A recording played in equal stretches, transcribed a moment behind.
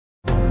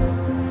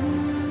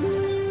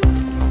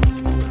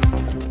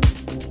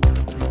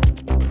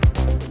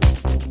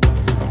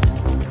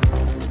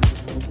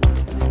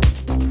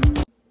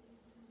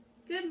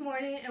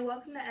morning and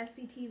welcome to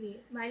SCTV.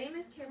 My name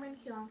is Cameron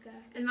Kionka.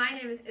 And my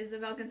name is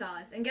Isabel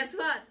Gonzalez. And guess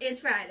what?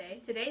 It's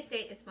Friday. Today's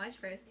date is March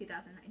 1st,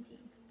 2019.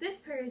 This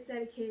prayer is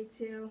dedicated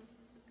to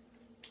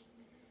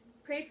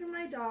pray for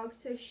my dog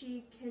so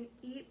she can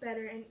eat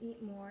better and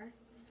eat more.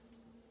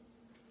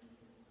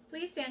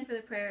 Please stand for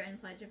the prayer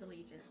and pledge of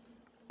allegiance.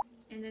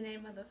 In the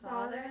name of the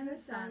Father, and the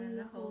Son, and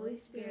the Holy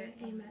Spirit.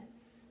 Amen.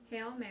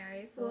 Hail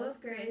Mary, full of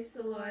grace,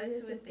 the Lord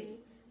is with thee.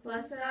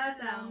 Blessed art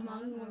thou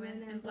among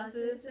women, and blessed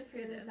is the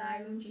fruit of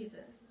thy womb,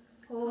 Jesus.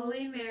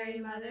 Holy Mary,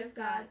 Mother of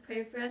God,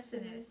 pray for us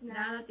sinners,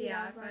 now at the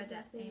hour of our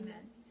death.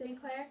 Amen.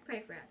 St. Clair, pray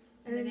for us.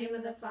 In the name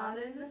of the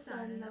Father, and the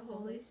Son, and the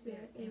Holy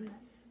Spirit. Amen.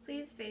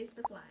 Please face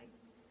the flag.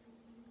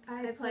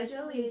 I pledge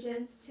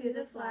allegiance to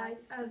the flag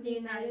of the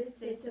United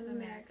States of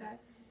America,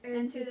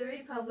 and to the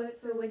republic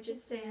for which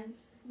it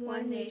stands,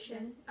 one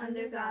nation,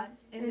 under God,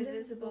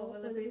 indivisible,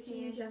 with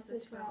liberty and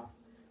justice for all.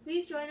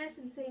 Please join us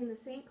in saying the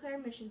St. Clair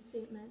mission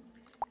statement.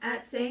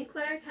 At St.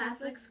 Clair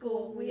Catholic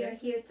School, we are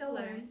here to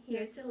learn,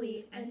 here to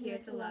lead, and here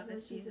to love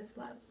as Jesus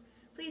loves.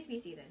 Please be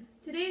seated.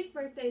 Today's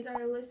birthdays are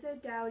Alyssa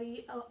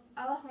Dowdy,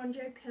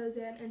 Alejandra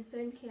Kozan, and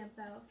Finn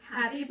Campbell.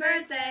 Happy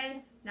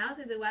birthday! Now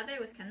to the weather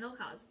with Kendall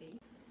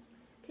Cosby.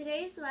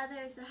 Today's weather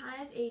is a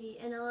high of 80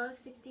 and a low of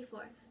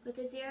 64, with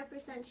a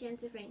 0%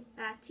 chance of rain.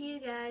 Back to you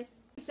guys.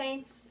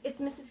 Saints,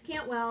 it's Mrs.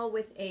 Cantwell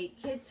with a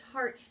Kids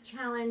Heart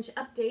Challenge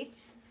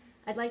update.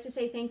 I'd like to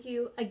say thank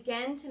you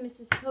again to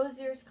Mrs.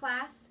 Kozier's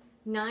class.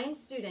 9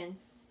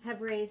 students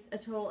have raised a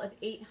total of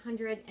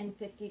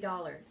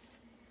 $850.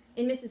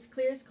 In Mrs.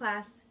 Clear's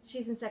class,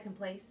 she's in second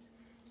place.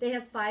 They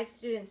have 5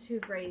 students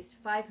who've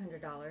raised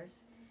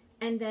 $500.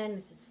 And then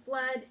Mrs.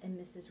 Flood and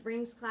Mrs.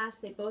 Ring's class,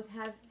 they both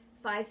have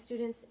 5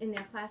 students in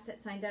their class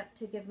that signed up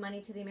to give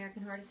money to the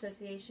American Heart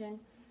Association.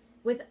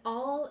 With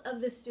all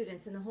of the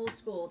students in the whole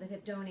school that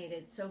have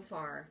donated so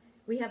far,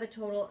 we have a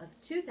total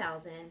of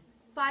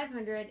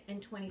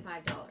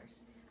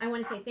 $2,525. I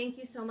want to say thank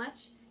you so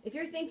much. If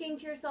you're thinking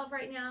to yourself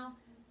right now,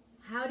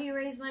 how do you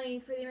raise money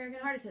for the American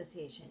Heart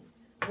Association?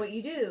 What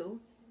you do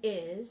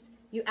is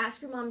you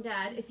ask your mom and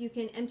dad if you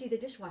can empty the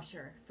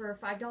dishwasher for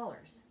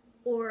 $5.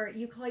 Or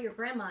you call your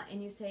grandma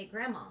and you say,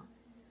 Grandma,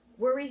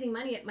 we're raising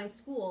money at my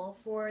school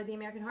for the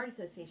American Heart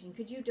Association.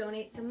 Could you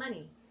donate some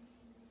money?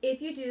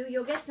 If you do,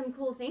 you'll get some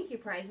cool thank you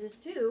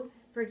prizes too.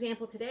 For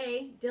example,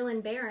 today,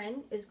 Dylan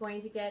Barron is going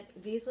to get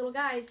these little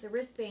guys, the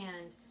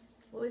wristband.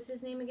 What was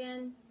his name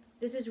again?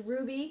 This is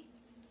Ruby.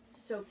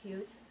 So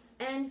cute.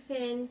 And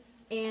Finn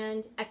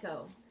and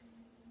Echo.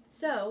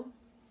 So,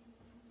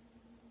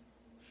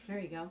 there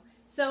you go.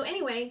 So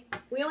anyway,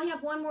 we only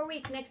have one more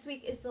week. Next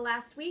week is the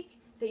last week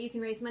that you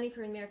can raise money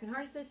for American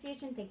Heart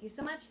Association. Thank you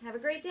so much. Have a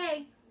great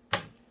day.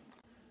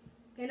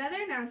 In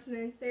other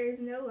announcements, there is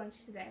no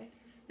lunch today.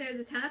 There is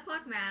a 10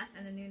 o'clock Mass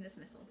and a noon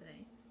dismissal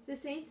today. The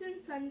Saints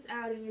and Sons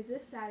outing is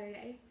this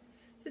Saturday.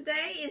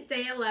 Today is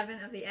day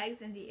 11 of the eggs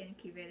in the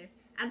incubator.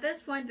 At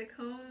this point, the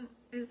comb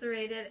is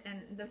serrated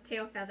and the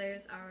tail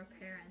feathers are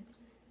apparent.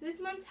 This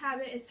month's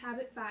habit is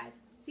Habit 5.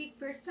 Seek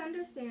first to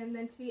understand,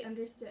 then to be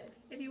understood.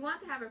 If you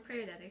want to have a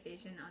prayer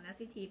dedication on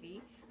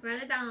SCTV,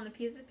 write it down on a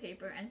piece of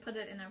paper and put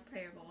it in our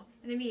prayer bowl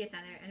in the media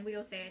center, and we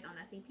will say it on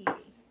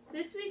SCTV.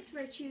 This week's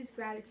virtue is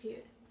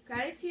gratitude.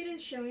 Gratitude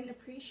is showing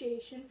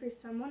appreciation for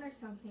someone or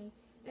something.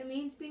 It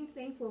means being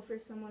thankful for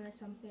someone or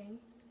something.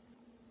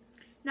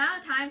 Now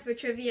time for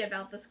trivia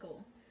about the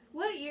school.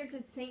 What year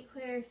did St.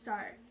 Clair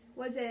start?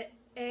 Was it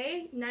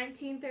A,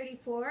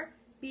 1934,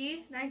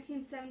 B,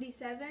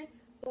 1977,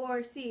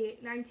 or C,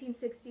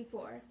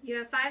 1964? You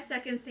have 5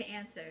 seconds to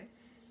answer.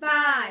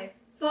 5,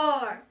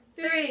 4,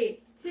 3,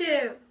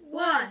 2,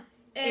 1.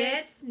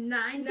 It's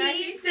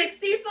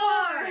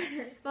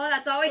 1964! Well,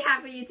 that's all we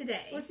have for you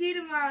today. We'll see you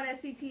tomorrow on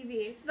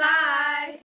SCTV. Bye!